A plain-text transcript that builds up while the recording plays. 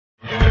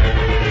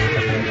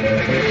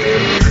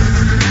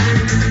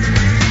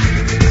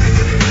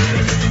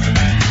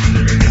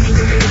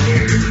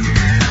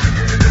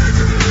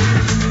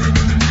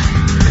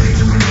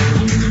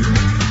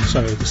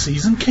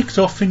kicked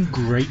off in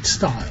great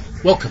style.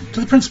 Welcome to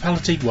the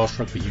Principality Welsh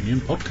Rugby Union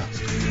podcast.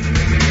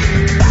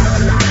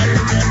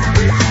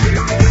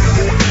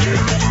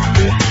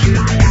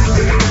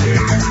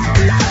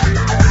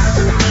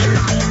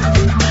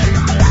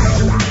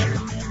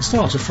 The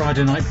start of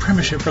Friday night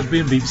Premiership Rugby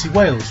in BBC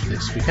Wales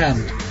this weekend.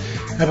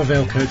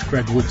 Ebervale coach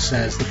Greg Wood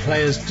says the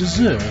players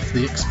deserve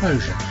the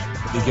exposure.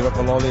 They give up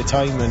a lot of their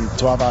time, and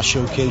to have that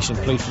showcase and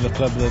play for the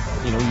club that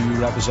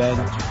you represent,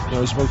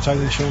 it's about time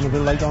they've shown a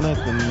bit of light on it,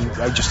 and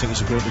I just think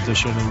it's a great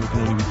addition and we can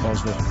only be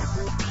positive.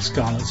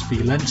 Scarlets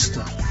v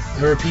Leinster,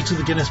 a repeat of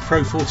the Guinness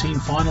Pro 14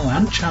 final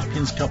and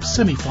Champions Cup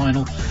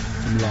semi-final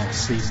from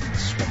last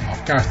season's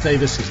one. Gareth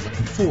Davis is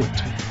looking forward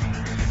to.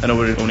 I know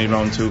we're only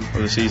round 2 of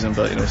the season,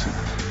 but it's a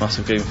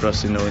massive game for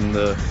us, in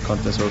the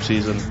Conference Road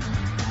season.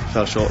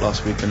 Fell short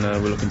last week and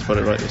we're looking to put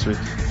it right this week.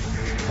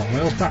 While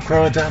Wales back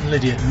rower Dan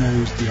Lydiate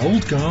knows the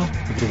old guard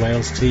of the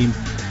Wales team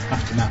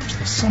have to match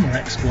the summer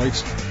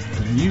exploits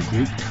of the new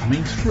group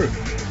coming through.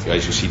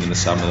 As you've seen in the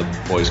summer,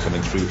 the boys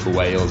coming through for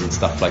Wales and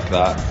stuff like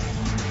that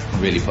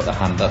really put their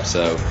hand up,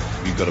 so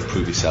you've got to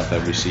prove yourself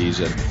every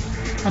season.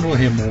 And we'll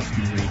hear more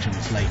from the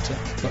regions later,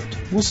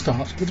 but we'll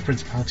start with the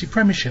Principality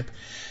Premiership.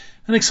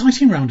 An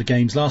exciting round of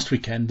games last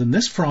weekend, and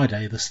this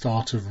Friday the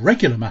start of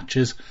regular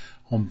matches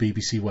on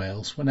BBC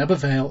Wales when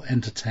Ebervale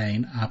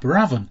entertain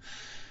Aberavon.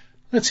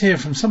 Let's hear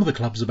from some of the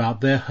clubs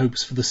about their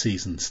hopes for the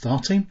season,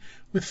 starting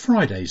with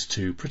Friday's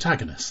two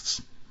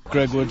protagonists.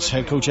 Greg Woods,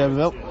 head coach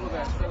Ebervale.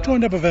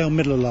 Joined Ebervale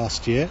middle of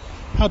last year.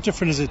 How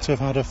different is it to have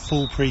had a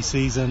full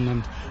pre-season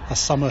and a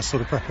summer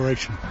sort of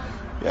preparation?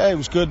 Yeah, it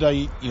was good.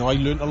 I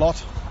learnt a lot,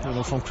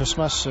 from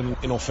Christmas,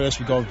 and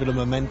first we got a bit of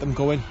momentum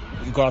going.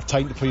 You've got to have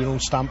time to put your own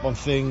stamp on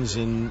things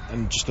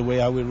and just the way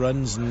how it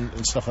runs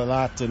and stuff like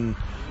that. And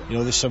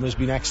this summer's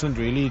been excellent,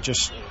 really.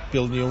 Just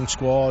building your own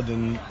squad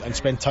and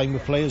spend time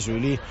with players,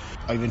 really.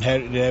 I've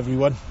inherited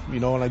everyone,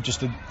 and I've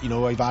just,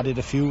 I've added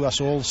a few, that's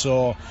all.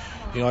 So,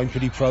 I'm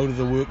pretty proud of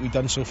the work we've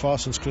done so far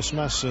since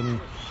Christmas, and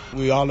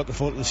we are looking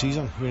forward to the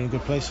season. We're in a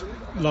good place.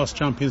 Last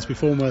champions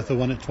before Merthyr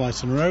won it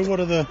twice in a row. What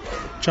are the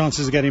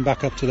chances of getting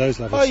back up to those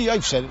levels?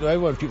 I've said it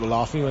when people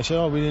laugh at me, I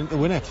say, we didn't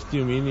win it. Do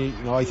you know what I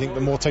mean? I think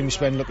the more time you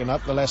spend looking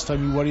up, the less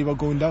time you worry about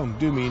going down.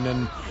 Do you know what I mean?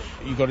 And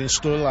you've got to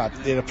instill that.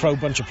 They're a proud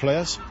bunch of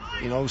players.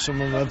 Some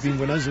of them have been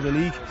winners of the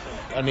league,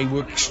 and they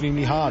work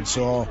extremely hard,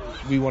 so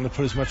we want to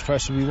put as much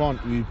pressure as we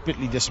want. We were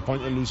bitterly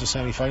disappointed to lose the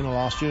semi-final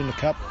last year in the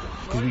Cup,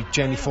 because we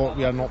genuinely thought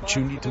we had an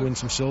opportunity to win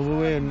some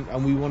silverware,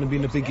 and we want to be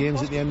in the big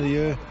games at the end of the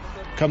year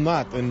come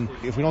that. And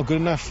if we're not good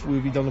enough,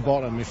 we'll be down the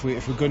bottom. If we're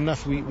good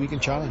enough, we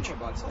can challenge.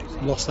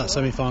 Lost that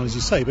semi-final, as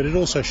you say, but it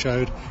also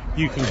showed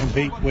you can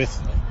compete with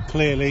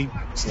clearly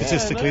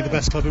statistically the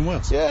best club in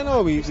Wales. Yeah,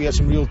 no, we had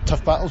some real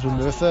tough battles with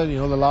Merthyr.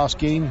 The last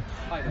game,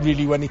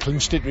 really, when they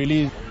clinched it,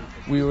 really,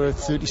 we were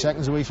 30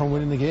 seconds away from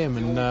winning the game,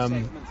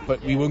 and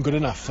but we weren't good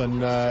enough,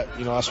 and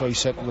that's why we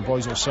said to the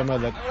boys all summer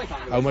that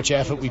how much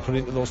effort we put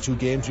into those 2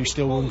 games, we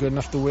still weren't good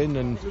enough to win,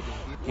 and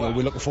we're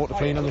looking forward to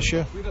playing on this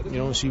year,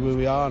 see where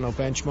we are and our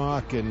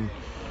benchmark, and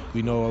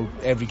we know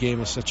every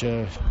game is such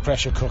a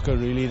pressure cooker,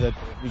 really, that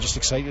we're just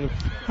excited.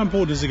 How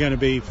important is it going to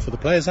be for the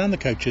players and the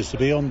coaches to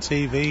be on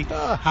TV,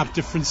 have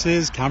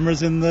differences,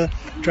 cameras in the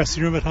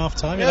dressing room at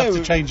half-time? You'll have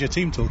to change your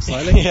team talk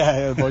slightly.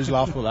 Yeah, the boys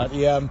laugh at that.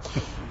 Yeah.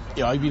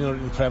 I've been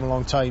in the Prem a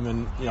long time,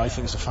 and I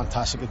think it's a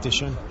fantastic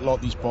addition. A lot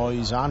of these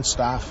boys and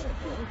staff,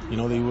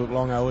 they work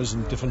long hours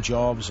and different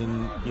jobs,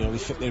 and they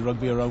fit their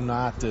rugby around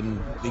that,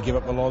 and they give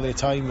up a lot of their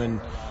time,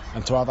 and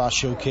to have that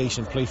showcase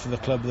and play for the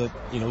club that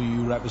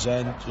you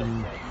represent,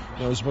 and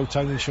it's about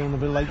time they've shown a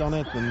bit of light on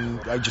it, and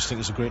I just think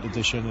it's a great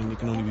addition, and it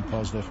can only be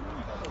positive.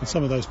 And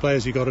some of those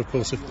players you got, of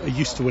course, are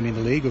used to winning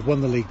the league, have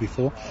won the league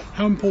before.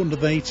 How important are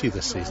they to you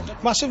this season?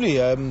 Massively.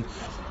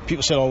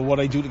 People said, what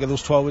I do to get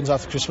those 12 wins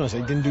after Christmas.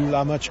 I didn't do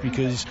that much,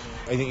 because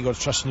I think you've got to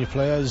trust in your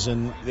players,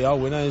 and they are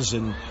winners,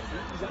 and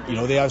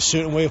they have a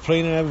certain way of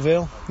playing in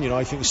Ebervale.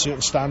 I think there's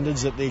certain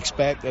standards that they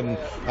expect, and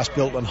that's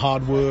built on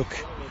hard work,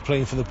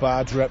 playing for the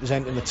badge,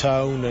 representing the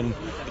town, and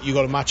you've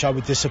got to match out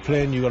with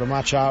discipline, you've got to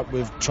match out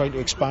with trying to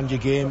expand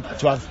your game,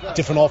 to have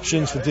different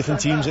options for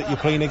different teams that you're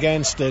playing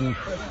against, and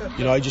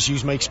I just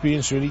use my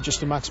experience really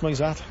just to maximise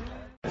that.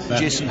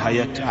 Jason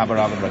Hyatt,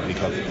 Aberavon Rugby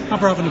Club.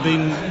 Aberavon have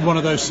been one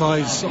of those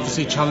sides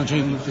obviously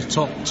challenging the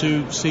top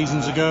 2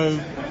 seasons ago.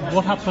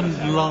 What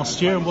happened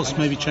last year, and what's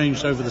maybe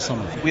changed over the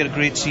summer? We had a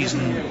great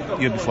season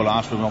year before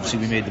last, when obviously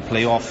we made the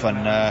playoff,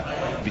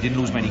 and we didn't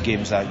lose many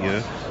games that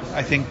year.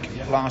 I think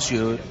last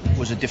year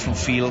was a different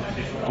feel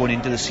going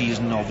into the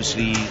season,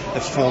 obviously the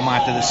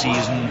format of the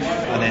season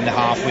and then the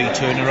halfway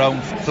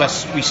turnaround.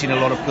 Plus we've seen a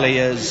lot of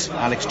players,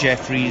 Alex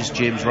Jeffries,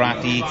 James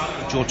Ratty,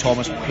 Joe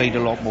Thomas played a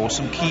lot more,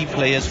 some key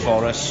players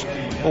for us.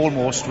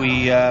 Almost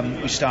we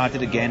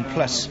started again,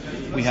 plus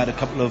we had a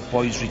couple of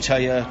boys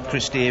retire,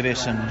 Chris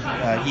Davis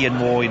and Ian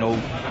Moore,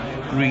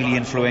 really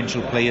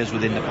influential players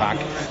within the pack.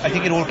 I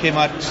think it all came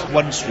at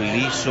once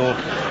really, so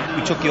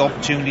we took the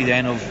opportunity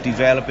then of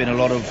developing a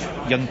lot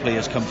of young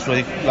players come through.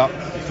 I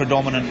think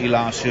predominantly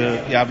last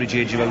year the average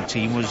age of our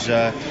team was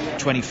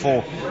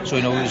 24, so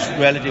it was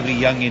relatively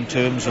young in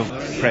terms of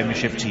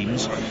Premiership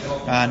teams,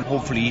 and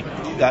hopefully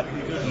that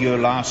year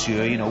last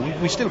year,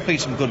 we still played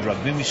some good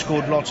rugby and we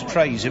scored lots of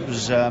tries. It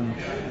was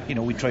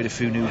we tried a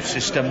few new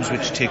systems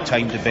which take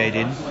time to bed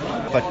in,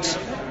 but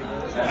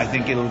I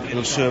think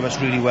it'll serve us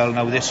really well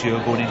now this year,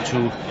 going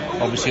into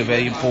obviously a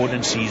very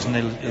important season.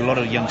 A lot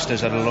of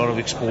youngsters had a lot of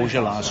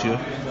exposure last year,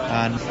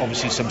 and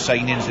obviously some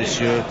signings this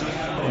year.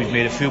 We've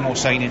made a few more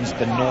signings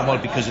than normal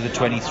because of the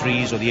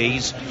 23s or the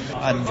A's,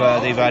 and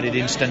they've added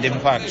instant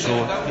impact, so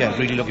yeah,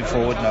 really looking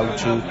forward now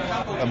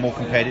to a more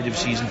competitive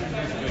season.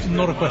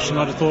 Not a question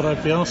I'd have thought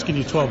I'd be asking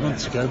you 12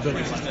 months ago, but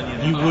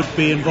you would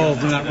be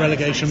involved in that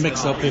relegation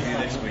mix-up if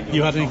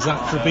you had an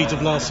exact repeat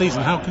of last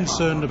season. How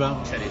concerned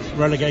about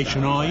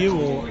relegation are you,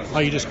 or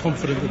are you just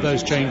confident that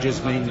those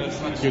changes mean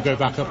you'll go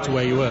back up to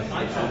where you were?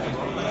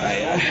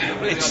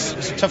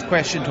 It's a tough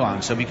question to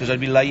answer, because I'd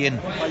be lying.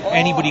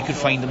 Anybody could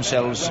find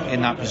themselves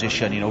in that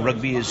position.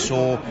 Rugby is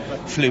so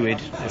fluid,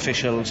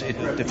 officials,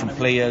 different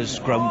players,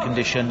 ground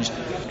conditions.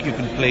 You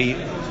can play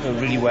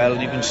really well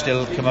and you can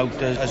still come out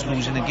as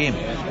losing the game.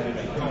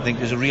 I think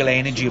there's a real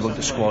energy about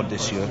the squad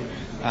this year,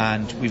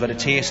 and we've had a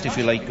taste, if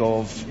you like,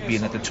 of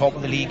being at the top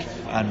of the league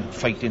and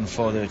fighting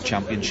for the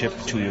championship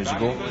 2 years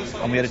ago,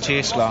 and we had a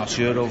taste last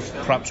year of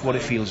perhaps what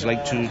it feels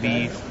like to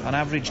be an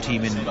average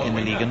team in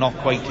the league and not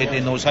quite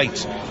hitting those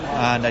heights,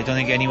 and I don't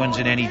think anyone's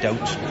in any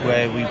doubt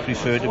where we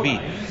prefer to be.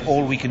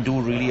 All we can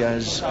do really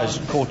as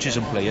coaches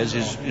and players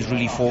is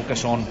really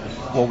focus on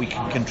what we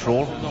can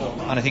control,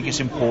 and I think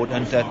it's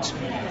important that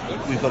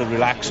we've got to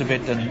relax a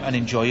bit and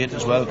enjoy it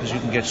as well, because you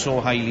can get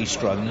so highly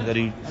strung that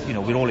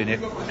we're all in it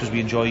because we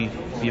enjoy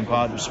being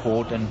part of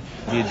sport and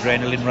the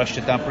adrenaline rush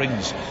that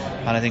brings.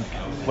 And I think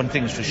one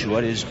thing's for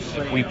sure is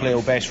we play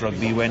our best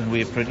rugby when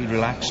we're pretty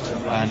relaxed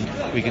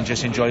and we can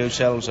just enjoy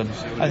ourselves, and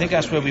I think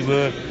that's where we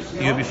were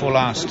the year before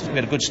last. We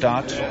had a good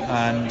start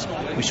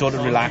and we sort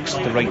of relaxed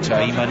at the right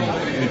time,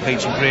 and we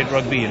played some great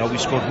rugby. We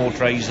scored more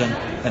tries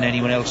than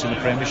anyone else in the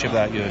Premiership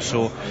that year,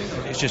 so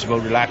it's just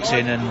about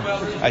relaxing, and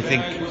I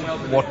think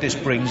what this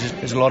brings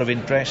is a lot of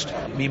interest.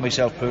 Me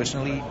myself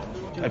personally,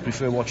 I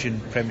prefer watching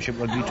Premiership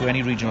rugby to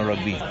any regional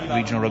rugby.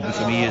 Regional rugby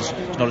for me is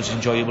not as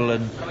enjoyable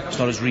and it's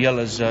not as real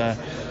as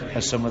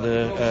some of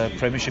the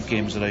Premiership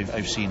games that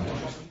I've seen.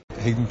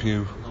 Hayden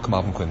Pugh,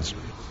 Carmarthen Quins.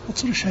 What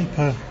sort of shape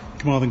are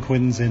Carmarthen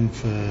Quins in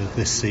for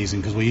this season?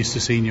 Because we're used to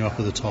seeing you up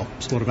at the top.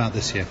 So what about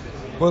this year?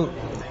 Well,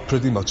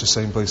 pretty much the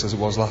same place as it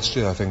was last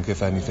year. I think,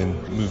 if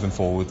anything, moving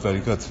forward,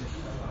 very good.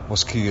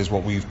 What's key is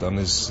what we've done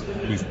is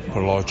we've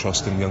put a lot of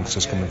trust in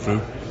youngsters coming through.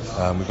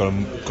 We've got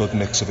a good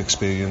mix of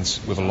experience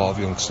with a lot of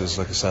youngsters,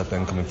 like I said,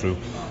 then coming through.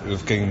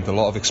 We've gained a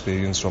lot of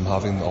experience from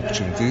having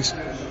opportunities,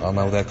 and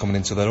now they're coming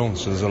into their own.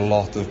 So there's a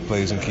lot of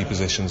players in key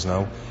positions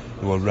now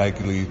who are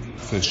regularly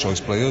first choice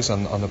players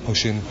and are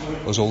pushing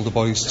us older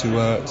boys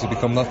to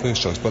become that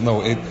first choice. But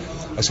no,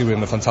 I see we're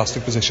in a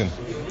fantastic position.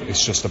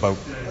 It's just about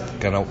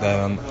getting out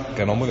there and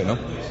getting on with it now.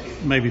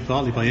 Maybe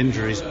partly by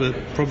injuries, but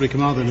probably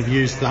Carmarthen have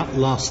used that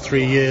last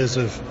 3 years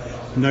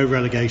of no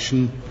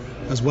relegation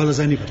as well as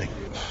anybody.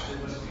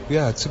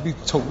 Yeah, to be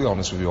totally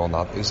honest with you on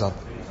that, is that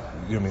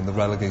the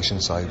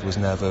relegation side was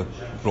never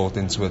brought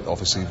into it,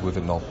 obviously with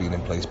it not being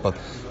in place, but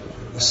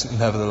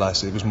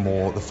nevertheless it was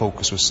more, the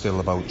focus was still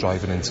about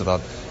driving into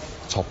that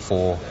top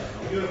four,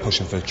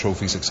 pushing for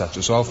trophies,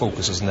 etc. So our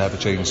focus has never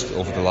changed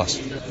over the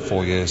last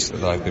 4 years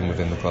that I've been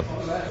within the club.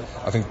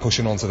 I think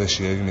pushing on to this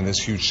year, there's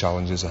huge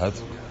challenges ahead.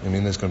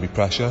 There's going to be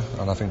pressure,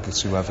 and I think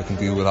it's whoever can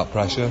deal with that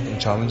pressure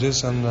and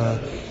challenges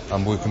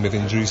and working with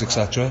injuries,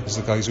 etc. is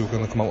the guys who are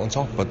going to come out on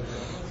top. But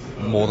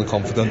more than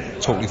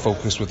confident, totally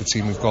focused with the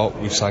team we've got.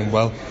 We've signed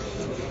well.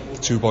 The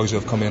two boys who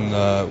have come in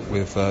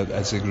with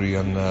Ed Zigri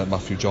and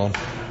Matthew John.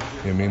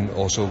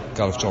 Also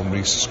Gareth John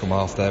Rees, scrum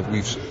half there.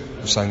 We've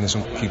signed in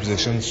some key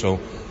positions, so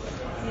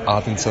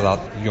adding to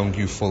that young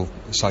youthful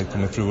side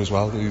coming through as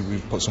well,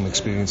 we've put some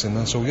experience in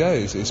there, so yeah,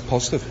 it's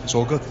positive, it's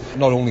all good.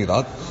 Not only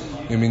that,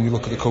 you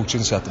look at the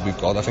coaching set that we've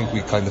got, I think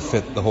we kind of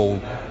fit the whole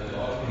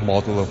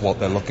model of what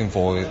they're looking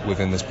for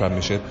within this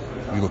Premiership.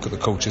 You look at the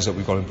coaches that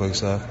we've got in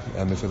place there.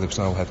 Emma Phillips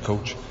now head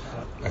coach,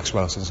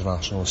 ex-Wales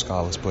international,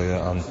 Scarlets player,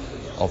 and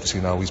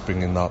obviously now he's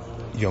bringing that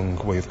young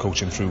way of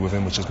coaching through with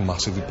him, which is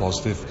massively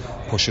positive,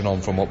 pushing on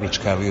from what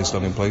Rich Kelly has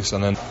done in place.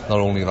 And then not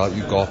only that,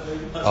 you've got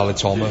Aled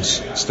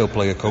Thomas, still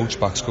player coach,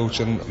 backs coach,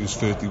 and who's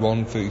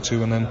 31,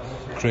 32, and then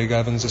Craig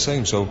Evans the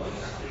same. So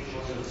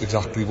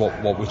exactly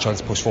what we're trying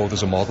to push forward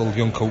as a model,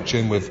 young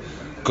coaching with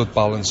good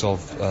balance of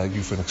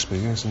youth and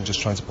experience, and just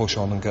trying to push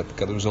on and get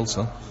the results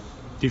now.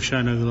 You've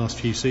shown over the last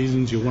few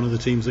seasons you're one of the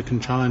teams that can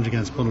challenge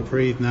against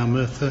Pontypridd, now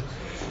Merthyr.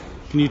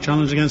 Can you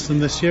challenge against them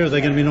this year? Are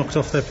they going to be knocked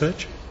off their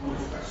perch?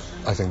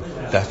 I think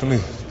definitely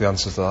the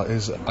answer to that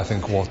is, I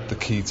think what the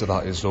key to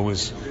that is though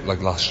is,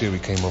 like last year we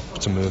came up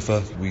to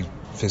Merthyr, we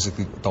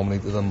physically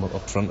dominated them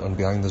up front and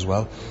behind as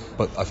well,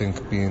 but I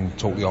think being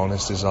totally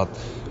honest is that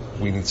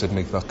we need to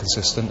make that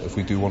consistent if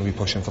we do want to be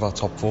pushing for that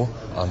top 4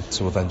 and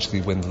to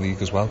eventually win the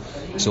league as well.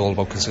 It's all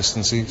about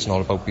consistency. It's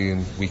not about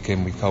being week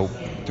in, week out,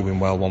 doing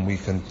well one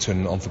week and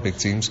turning it on for big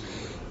teams.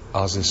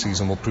 As this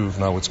season will prove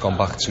now, it's gone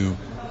back to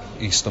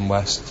East and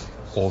West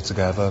all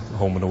together,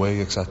 home and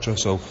away, etc.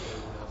 So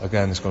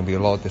again, there's going to be a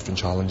lot of different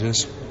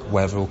challenges.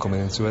 Weather will come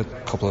into it,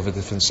 a couple of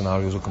different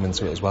scenarios will come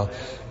into it as well.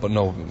 But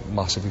no,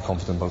 massively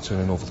confident about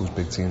turning over those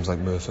big teams like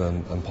Merthyr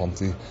and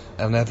Ponty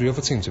and every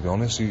other team, to be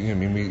honest.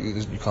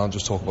 You can't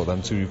just talk about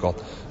them too. You've got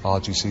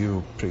RGC,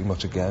 who pretty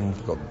much again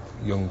got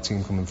a young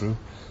team coming through.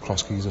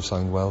 Cross Keys have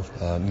signed well,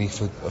 Neath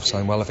have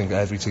signed well. I think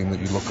every team that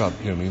you look at,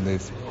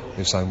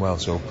 they've signed well.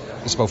 So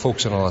it's about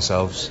focusing on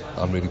ourselves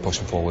and really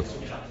pushing forward.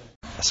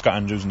 Scott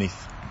Andrews,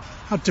 Neath.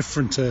 How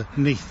different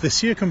Neath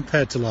this year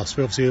compared to last?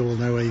 We obviously all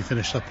know where you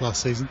finished up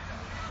last season.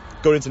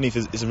 Going into Neath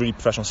is a really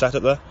professional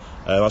setup there.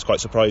 I was quite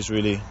surprised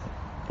really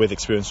with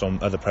experience from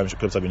other Premiership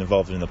clubs I've been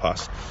involved in the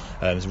past.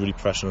 It's a really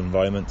professional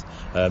environment.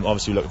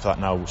 Obviously we're looking for that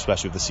now,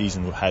 especially with the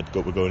season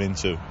we're going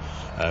into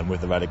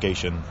with the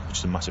relegation, which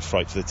is a massive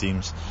fright for the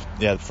teams.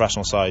 Yeah, the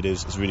professional side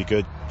is really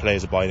good.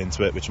 Players are buying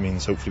into it, which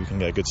means hopefully we can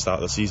get a good start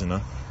of the season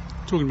now.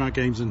 Talking about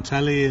games on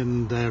telly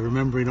and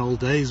remembering old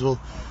days, well,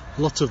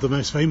 lots of the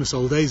most famous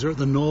old days are at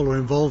the Knoll or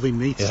involving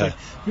Neath, so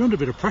you're under a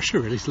bit of pressure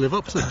really to live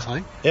up to that,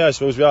 eh? Yeah, I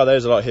suppose we are.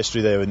 There's a lot of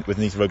history there with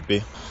Neath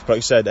Rugby. But like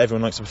you said,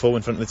 everyone likes to perform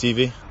in front of the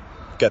TV,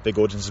 get big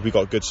audiences, we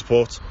got good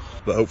support,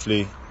 but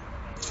hopefully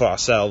for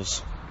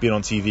ourselves, being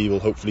on TV will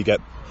hopefully get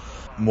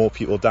more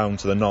people down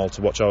to the Knoll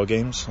to watch our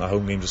games, our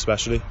home games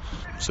especially.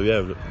 So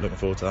yeah, looking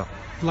forward to that.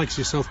 Likes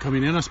yourself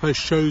coming in, I suppose,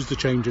 shows the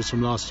changes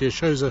from last year,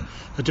 shows a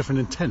different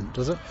intent,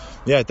 does it?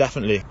 Yeah,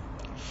 definitely.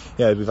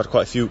 Yeah, we've had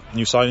quite a few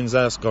new signings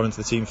there that's gone into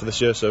the team for this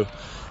year, so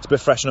it's a bit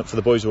freshen up for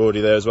the boys who are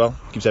already there as well.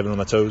 Keeps everyone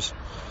on their toes,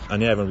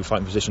 and yeah, everyone will be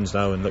fighting positions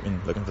now and looking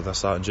for that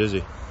starting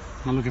jersey.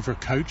 I'm looking for a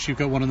coach. You've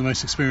got one of the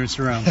most experienced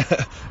around.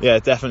 Yeah,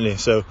 definitely.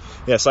 So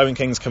yeah, Simon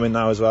King's come in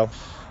now as well.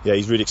 Yeah,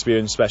 he's really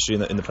experienced,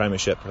 especially in the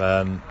Premiership.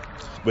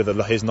 With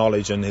his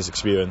knowledge and his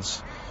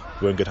experience,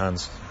 we're in good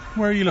hands.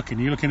 Where are you looking?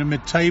 Are you looking at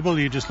mid-table? Are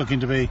you just looking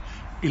to be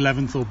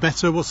 11th or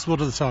better? What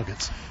are the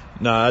targets?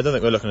 No, I don't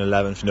think we're looking at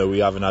 11th. We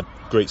haven't had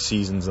great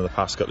seasons in the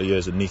past couple of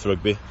years at Neath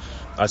Rugby.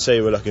 I'd say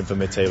we're looking for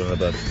mid-table and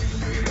above.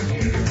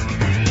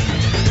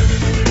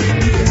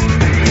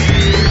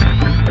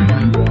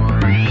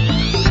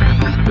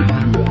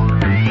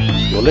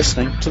 You're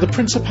listening to the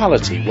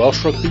Principality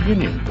Welsh Rugby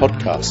Union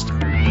podcast.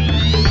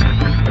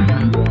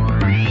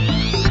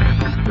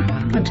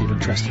 Plenty of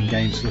interesting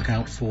games to look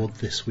out for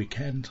this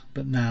weekend,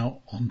 but now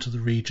on to the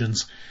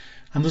regions.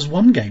 And there's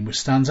one game which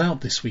stands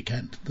out this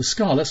weekend, the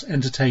Scarlets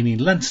entertaining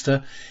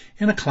Leinster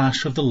in a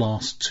clash of the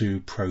last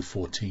two Pro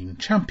 14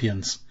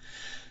 champions.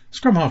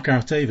 Scrum half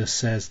Gareth Davis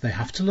says they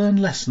have to learn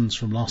lessons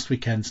from last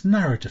weekend's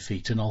narrow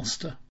defeat in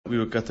Ulster. We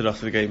were gutted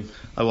after the game.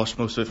 I watched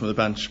most of it from the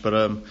bench, but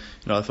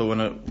I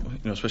thought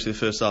especially the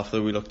first half,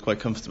 though, we looked quite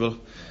comfortable.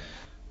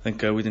 I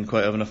think we didn't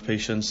quite have enough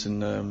patience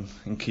in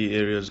key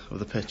areas of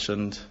the pitch,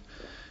 and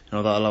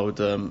that allowed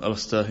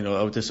Ulster.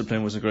 Our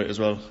discipline wasn't great as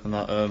well, and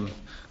that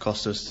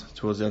cost us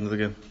towards the end of the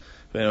game.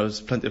 But there's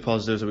plenty of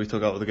positives that we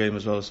took out of the game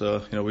as well.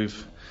 So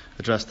we've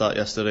addressed that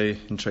yesterday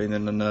in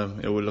training, and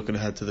we're looking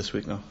ahead to this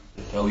week now.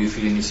 How are you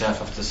feeling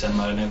yourself after the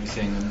seminar and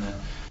everything?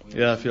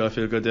 Yeah, I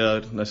feel good.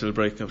 Yeah, nice little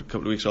break, a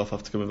couple of weeks off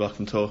after coming back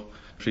from tour.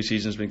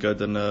 Pre-season's been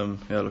good, and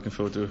looking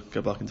forward to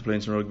get back into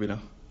playing some rugby now.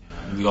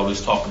 We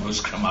always talk about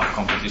scrum half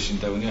competition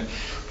down here.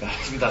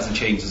 It hasn't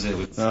changed, has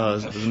it? No,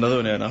 there's another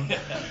one here now.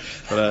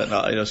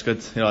 But it's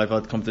good. I've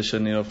had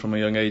competition, from a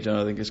young age, and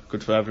I think it's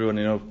good for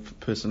everyone,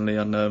 personally,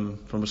 and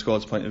from a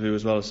squad's point of view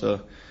as well.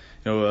 So,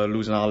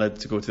 losing Aled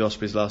to go to the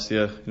Ospreys last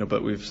year,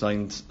 but we've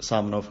signed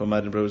Sam now from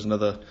Edinburgh, who's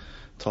another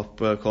top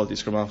quality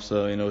scrum half.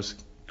 So, it's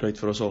great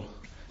for us all.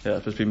 Yeah,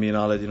 it's been me and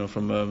Aled,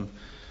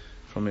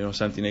 from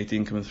 17,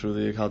 18 coming through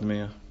the academy.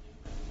 Yeah.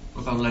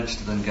 What about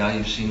Leinster then, Guy?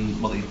 You've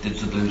seen what they did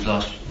to the Blues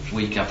last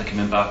week after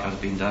coming back and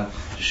been down.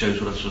 It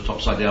shows what sort of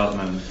top side they are at the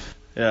moment.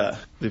 Yeah,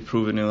 they've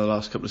proven the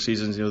last couple of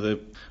seasons, they're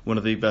one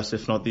of the best,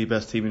 if not the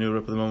best team in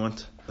Europe at the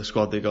moment. The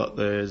squad they got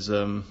there is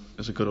a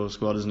good old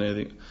squad, isn't it?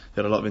 They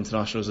had a lot of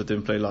internationals that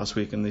didn't play last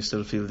week, and they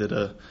still fielded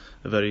a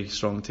very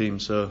strong team.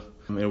 So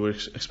we're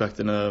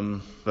expecting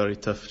a very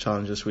tough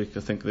challenge this week.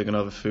 I think they're going to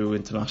have a few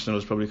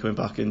internationals probably coming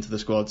back into the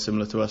squad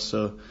similar to us.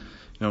 So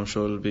I'm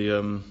sure it'll be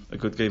a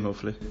good game,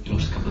 hopefully. You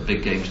lost a couple of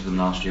big games to them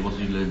last year. What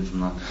did you learn from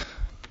that?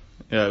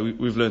 Yeah,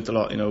 we've learnt a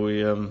lot.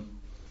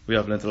 We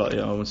have learnt a lot.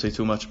 I won't say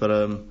too much, but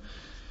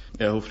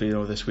hopefully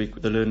this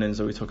week the learnings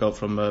that we took out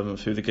from a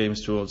few of the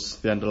games towards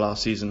the end of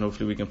last season,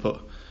 hopefully we can put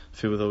a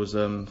few of those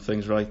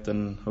things right,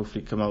 and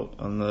hopefully come out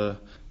on the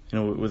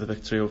with a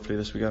victory hopefully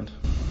this weekend.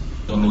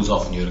 Don't lose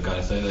off in your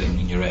Gareth.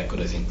 In your record,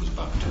 I think was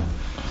back to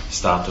the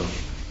start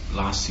of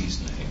last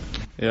season. I think.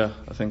 Yeah,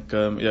 I think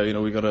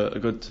we got a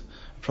good,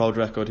 proud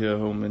record here at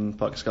home in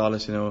Parc y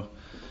Scarlets,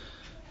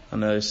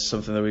 and it's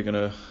something that we're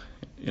gonna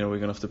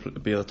have to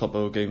be at the top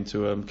of our game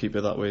to keep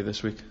it that way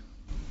this week.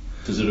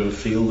 Does it have a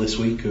feel this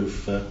week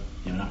of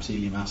an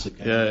absolutely massive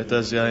game? Yeah, it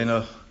does.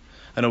 Yeah,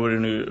 I know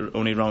we're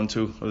only round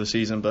 2 of the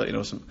season, but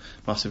it's a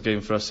massive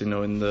game for us, in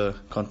the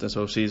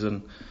Continental South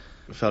season.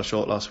 We fell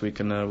short last week,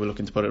 and we're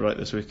looking to put it right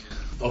this week.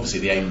 Obviously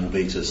the aim will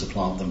be to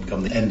supplant them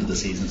come the end of the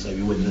season, so if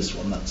you win this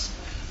one, that's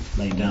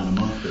laying down a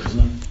marker, isn't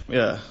it?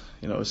 Yeah,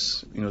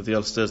 it's the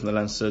Ulsters and the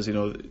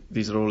Leinsters,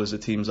 these are always the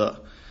teams that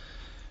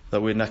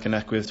we're neck and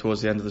neck with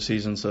towards the end of the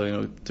season,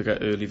 so to get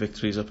early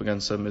victories up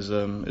against them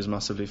is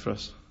massively for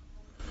us.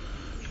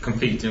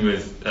 Competing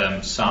with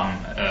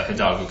Sam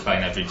Hidalgo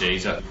Klein every day,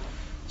 I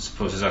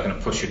suppose, is that going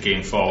to push your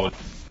game forward?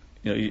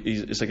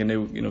 It's like a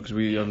new, because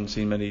we haven't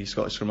seen many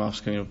Scottish scrum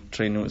halves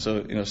training,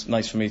 so it's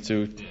nice for me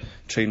to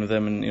train with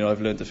him, and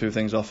I've learnt a few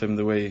things off him,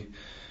 a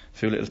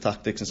few little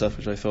tactics and stuff,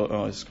 which I thought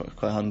is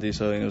quite handy.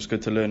 So it's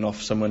good to learn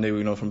off someone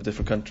new, from a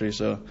different country.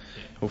 So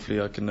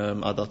hopefully I can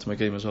add that to my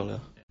game as well. Yeah.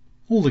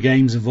 All the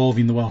games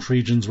involving the Welsh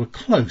regions were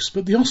close,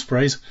 but the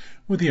Ospreys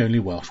were the only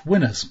Welsh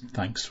winners,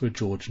 thanks to a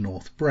George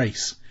North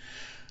brace.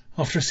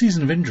 After a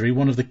season of injury,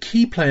 one of the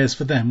key players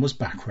for them was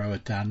back rower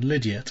Dan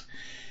Lydiate.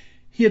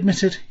 He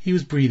admitted he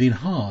was breathing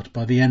hard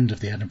by the end of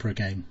the Edinburgh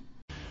game.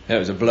 Yeah, it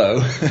was a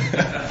blow.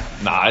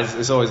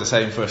 It's always the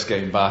same first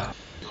game back.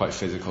 Quite a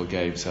physical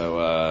game, so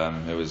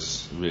it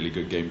was a really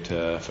good game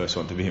first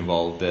one to be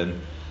involved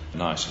in.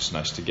 It's just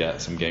nice to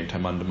get some game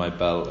time under my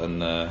belt,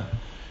 and I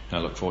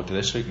look forward to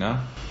this week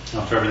now.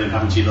 After everything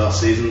happened to you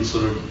last season,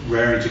 sort of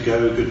raring to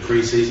go, good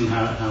pre-season,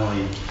 how are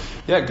you?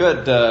 Yeah,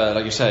 good.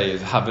 Like you say,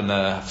 having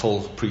a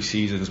full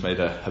pre-season has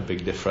made a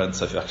big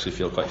difference. I actually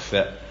feel quite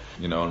fit.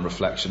 On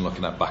reflection,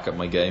 looking back at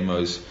my game,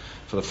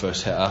 for the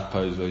first hit up,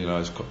 I was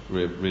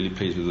really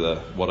pleased with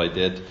what I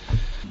did.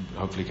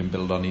 Hopefully can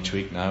build on each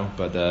week now,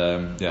 but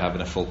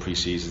having a full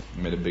pre-season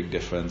made a big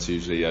difference.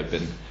 Usually I've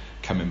been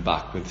coming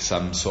back with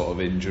some sort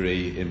of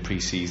injury in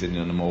pre-season,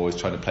 and I'm always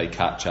trying to play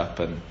catch up,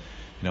 and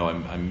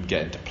I'm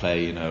getting to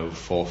play 4th,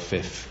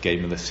 5th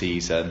game of the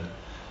season.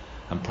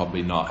 I'm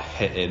probably not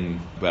hitting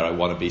where I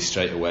want to be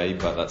straight away,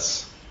 but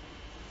that's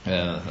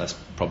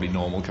probably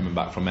normal coming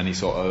back from any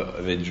sort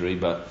of injury.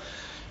 But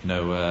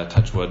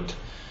touch wood,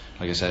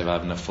 like I say,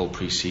 having a full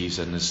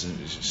pre-season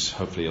is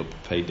hopefully it'll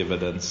pay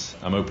dividends.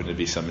 I'm hoping it'll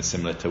be something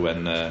similar to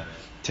when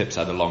Tips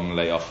had a long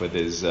layoff with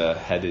his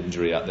head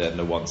injury at the end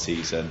of one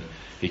season.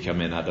 He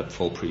came in, had a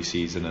full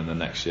pre-season, and the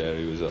next year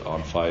he was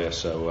on fire.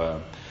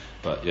 So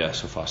but yeah,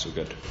 so far so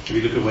good. If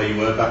you look at where you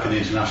were back in the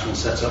international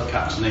setup,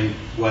 captaining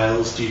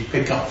Wales, do you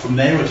pick up from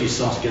there, or do you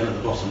start again at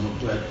the bottom?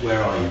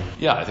 Where are you?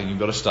 Yeah, I think you've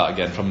got to start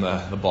again from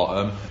the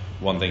bottom.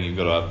 One thing, you've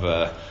got to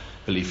have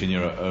belief in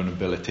your own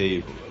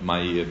ability.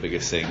 My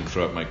biggest thing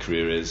throughout my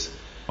career is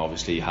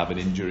obviously having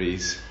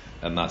injuries,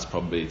 and that's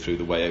probably through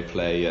the way I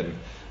play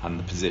and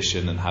the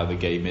position and how the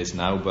game is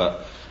now.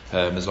 But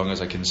as long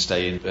as I can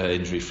stay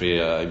injury free,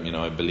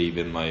 I believe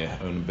in my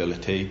own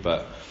ability.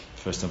 But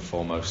first and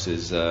foremost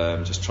is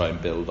just try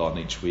and build on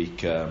each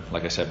week.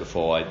 Like I said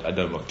before, I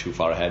don't look too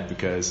far ahead,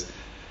 because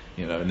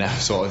it never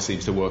sort of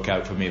seems to work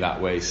out for me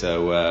that way.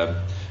 So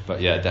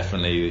but yeah,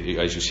 definitely,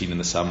 as you've seen in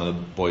the summer, the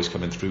boys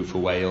coming through for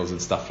Wales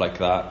and stuff like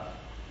that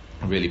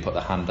really put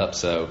the hand up.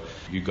 So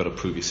you've got to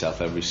prove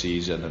yourself every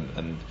season,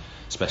 and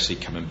especially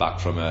coming back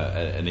from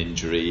an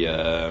injury,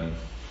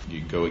 you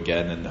go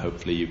again, and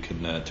hopefully you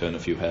can turn a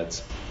few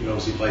heads. You've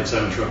obviously played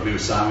so much rugby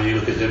with Sam, and you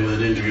look at him with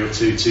an injury or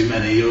two too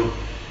many, you're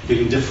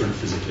feeling different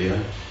physically,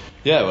 eh?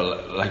 Yeah,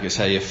 well, like I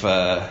say, if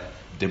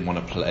didn't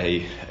want to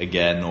play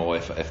again, or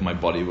if my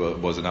body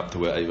wasn't up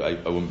to it,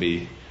 I wouldn't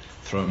be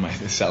throwing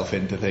myself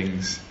into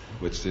things,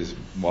 which is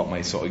what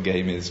my sort of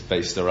game is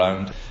based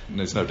around. And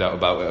there's no doubt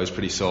about it, I was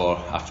pretty sore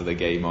after the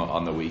game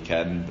on the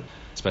weekend,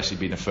 especially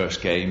being a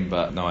first game,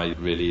 but no, I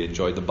really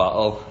enjoyed the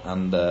battle,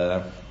 and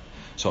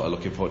sort of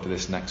looking forward to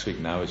this next week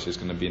now, which is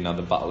going to be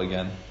another battle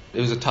again. It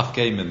was a tough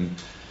game, and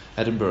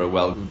Edinburgh, a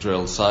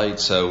well-drilled side,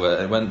 so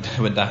it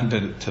went down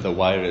to the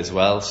wire as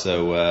well.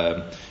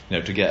 So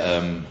to get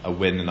a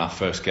win in our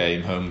first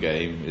game, home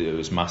game, it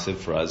was massive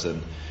for us,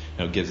 and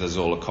gives us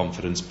all a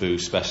confidence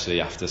boost,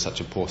 especially after such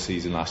a poor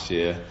season last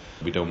year.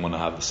 We don't want to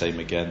have the same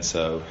again,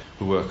 so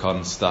we work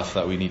on stuff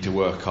that we need to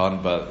work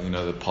on, but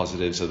the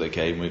positives of the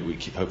game, we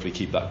hopefully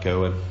keep that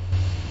going.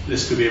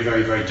 This could be a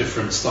very, very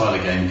different style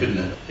of game, couldn't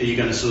it? Are you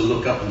going to sort of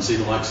look up and see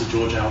the likes of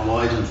George out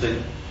wide and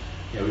think,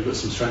 yeah, we've got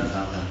some strength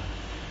out there?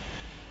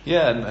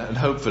 Yeah, and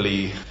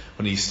hopefully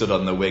when he stood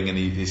on the wing and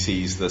he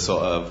sees the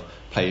sort of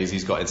players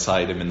he's got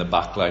inside him in the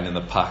back line and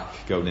the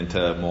pack going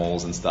into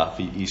mauls and stuff,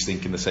 he's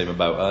thinking the same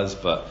about us.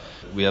 But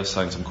we have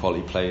signed some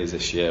quality players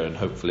this year, and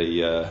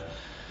hopefully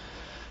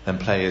them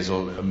players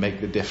will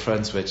make the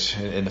difference, which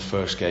in the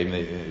first game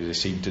they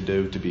seem to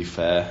do, to be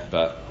fair.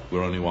 But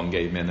we're only one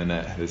game in, and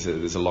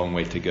there's a long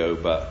way to go,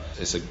 but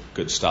it's a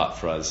good start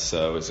for us,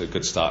 so it's a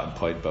good starting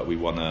point. But we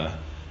want to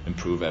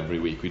improve every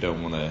week. We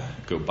don't want to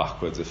go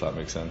backwards, if that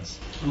makes sense.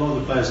 A lot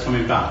of the players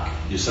coming back,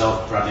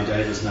 yourself, Bradley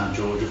Davis, now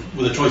George,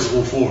 with a choice of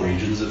all four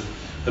regions,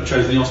 have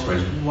chosen the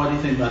Ospreys. Why do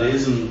you think that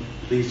is, and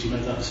pleased you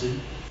made that decision?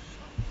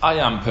 I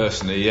am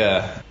personally,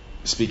 yeah.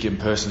 Speaking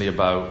personally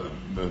about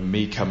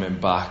me coming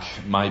back,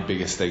 my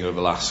biggest thing over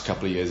the last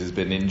couple of years has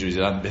been injuries.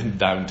 It hasn't been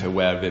down to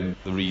where I've been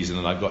the reason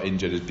that I've got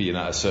injured as being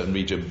at a certain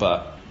region,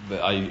 but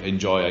that I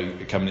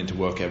enjoy coming into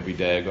work every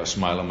day. I've got a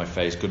smile on my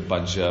face, good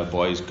bunch of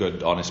boys,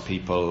 good honest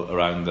people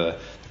around the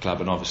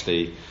club, and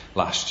obviously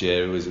last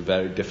year was a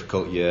very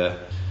difficult year,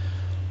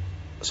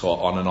 sort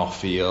of on and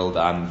off field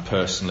and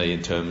personally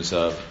in terms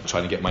of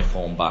trying to get my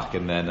form back,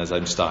 and then as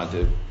I'm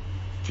starting to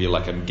feel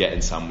like I'm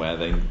getting somewhere,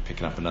 then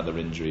picking up another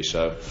injury.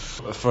 So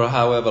for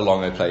however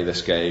long I play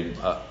this game,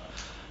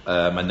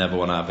 I never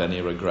want to have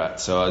any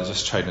regrets, so I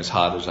just train as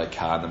hard as I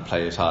can and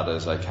play as hard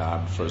as I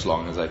can for as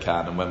long as I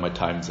can, and when my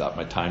time's up,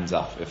 my time's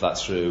up. If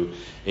that's through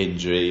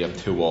injury, I'm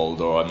too old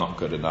or I'm not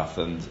good enough,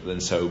 then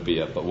so be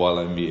it. But while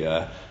I'm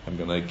here, I'm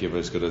going to give it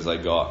as good as I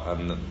got,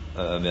 and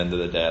at the end of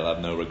the day I'll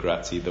have no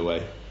regrets either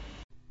way.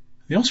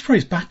 The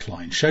Ospreys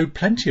backline showed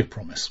plenty of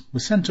promise,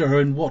 with centre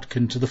Owen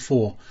Watkin to the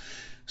fore.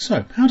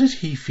 So, how did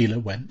he feel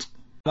it went?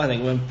 I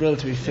think it went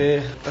brilliant, to be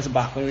fair. As a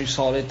backline, we were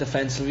solid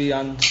defensively,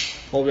 and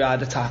what we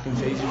had attacking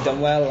phase, we've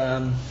done well.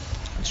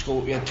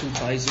 We had 2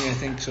 tries in, I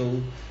think,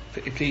 so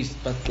pretty pleased.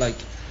 But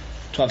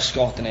to have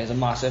Scott in it is a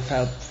massive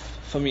help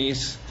for me.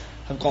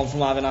 I've gone from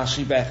having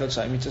Ashley Beck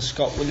outside me to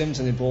Scott Williams,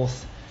 and they're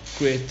both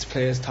great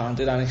players,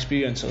 talented and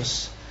experienced, so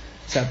it's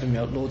helping me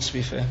out loads, to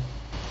be fair.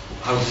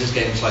 How does his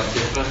game slightly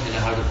different?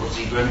 What's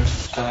he doing?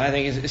 I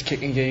think his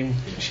kicking game,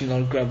 we've seen a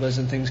lot of grubbers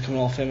and things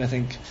coming off him. I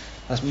think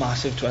that's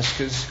massive to us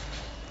because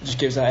it just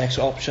gives that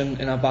extra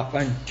option in our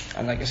backline,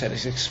 and like I said,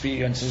 his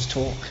experience, his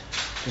talk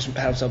just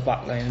helps our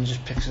backline and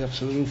just picks it up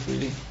to the roof,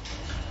 really.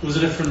 There was a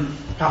different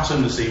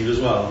pattern this evening as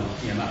well.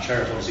 Matt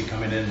Sherritt obviously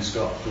coming in,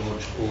 Scott,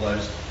 George, all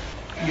those.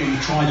 You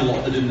tried a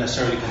lot that didn't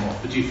necessarily come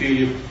off, but do you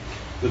feel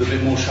with a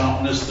bit more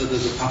sharpness that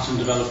there's a pattern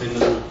developing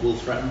that will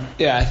threaten?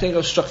 Yeah, I think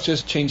our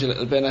structures change a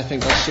little bit, and I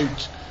think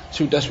that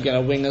suit us. We get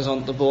our wingers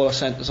onto the ball, our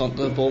centres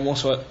onto the ball more,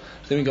 so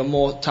I think we got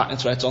more attacking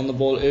threats on the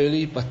ball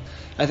early. But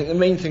I think the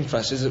main thing for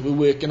us is that we're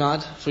working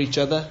hard for each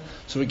other,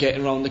 so we're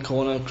getting around the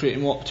corner,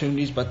 creating more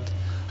opportunities. But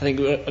I think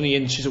we're only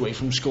inches away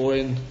from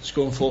scoring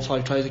 4 or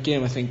 5 tries a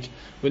game. I think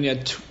we only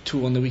had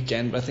two on the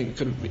weekend, but I think it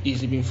could have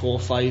easily been 4 or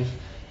 5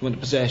 when the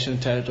possession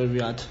and territory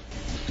we had.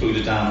 Talking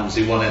it down,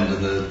 obviously one end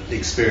of the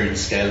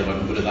experience scale, if I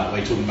can put it that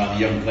way, talking about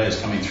the young players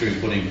coming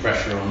through, putting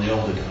pressure on the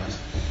older guys.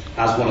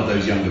 As one of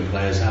those younger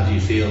players, how do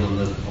you feel on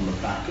the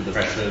back of the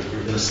pressure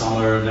in the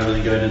summer and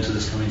everything going into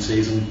this coming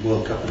season,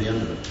 World Cup at the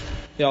end of it?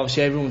 Yeah,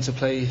 obviously everyone wants to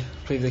play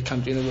for the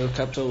country in the World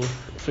Cup, so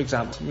for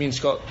example, me and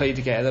Scott play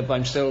together, but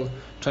I'm still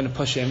trying to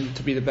push him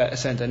to be the better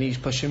centre, and he's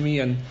pushing me,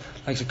 and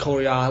like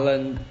Corey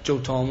Allen, Joe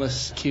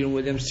Thomas, Kieran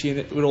Williams,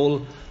 we're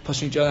all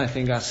pushing each other. I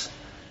think that's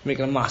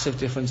making a massive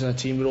difference in our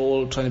team. We're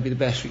all trying to be the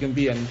best we can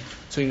be, and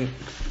so it's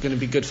going to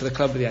be good for the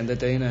club at the end of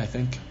the day now, I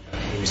think.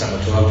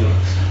 How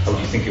do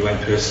you think it went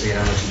personally,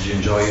 and how much did you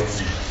enjoy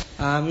it?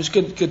 It was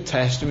a good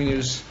test. I mean, it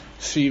was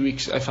 3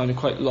 weeks. I found it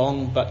quite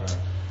long, but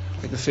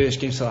the first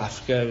game South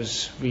Africa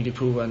was really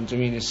proven. I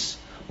mean, it's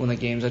one of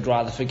the games I'd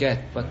rather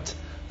forget, but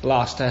the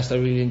last test I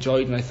really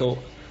enjoyed, and I thought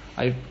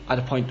I had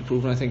a point to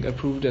prove, and I think I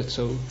proved it.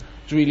 So it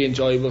was really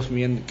enjoyable for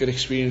me and good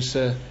experience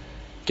to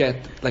get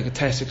a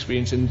test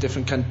experience in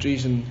different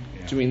countries. And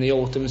do you mean the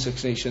autumn and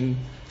Six Nations?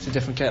 It's a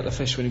different kettle of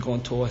fish when you go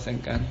on tour, I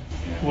think. And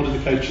what did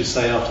the coaches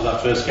say after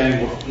that first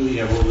game? What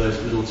were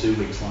those middle 2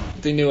 weeks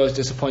like? They knew I was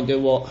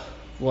disappointed what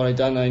I'd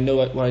done. I know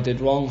what I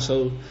did wrong,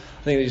 so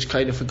I think they just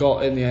kind of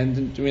forgot in the end.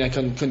 And I mean, I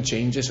couldn't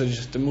change it, so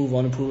just had to move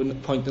on and prove a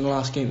point in the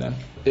last game. Then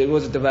it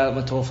was a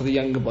development tour for the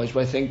younger boys,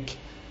 but I think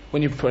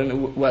when you put in a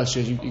Welsh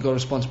jersey, you've got a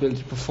responsibility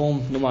to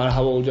perform, no matter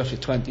how old you are. If you're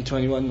 20,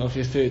 21, or if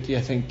you're 30,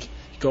 I think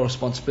you've got a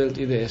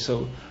responsibility there.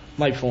 So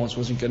my performance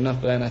wasn't good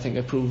enough, but then I think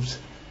I proved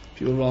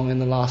people wrong in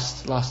the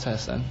last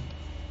test. Then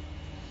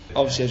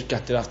obviously I was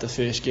gutted after the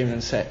first game,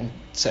 and then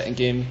second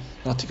game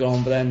not to go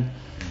on, but then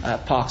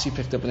Parksy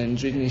picked up an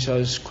injury, and so I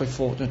was quite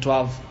fortunate to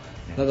have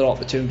another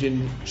opportunity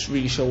and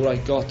really show what I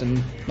got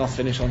and not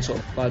finish on sort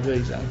of bad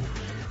ways then.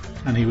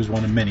 And he was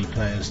one of many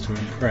players to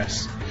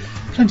impress.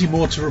 Plenty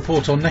more to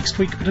report on next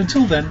week, but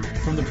until then,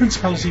 from the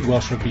Principality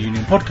Welsh Rugby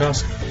Union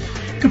podcast,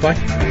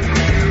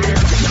 goodbye.